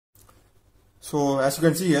So as you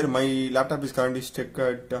can see here, my laptop is currently stuck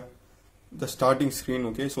at the starting screen.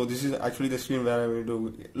 Okay, so this is actually the screen where I will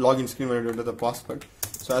do login screen where I will enter the password.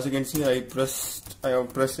 So as you can see, I'm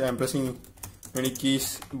pressing many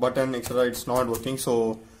keys, button, etc. It's not working.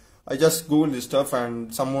 So I just googled this stuff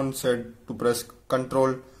and someone said to press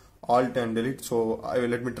Control Alt and Delete. So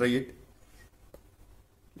let me try it.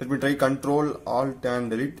 Let me try Control Alt and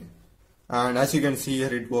Delete, and as you can see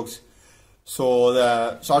here, it works. So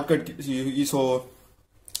the shortcut, so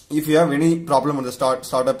if you have any problem on the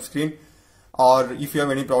startup screen, or if you have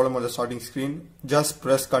any problem on the starting screen, just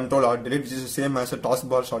press Control Alt Delete, which is the same as a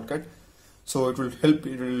taskbar shortcut. So it will help,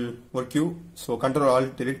 it will work you. So Control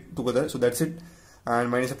Alt Delete together. So that's it. And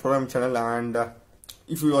mine is a programming channel, and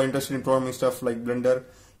if you are interested in programming stuff like Blender,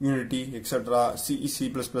 Unity, etc., C, C++,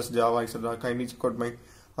 Java, etc., kindly check out my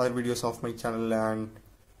other videos of my channel. And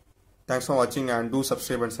thanks for watching, and do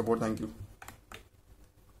subscribe and support. Thank you.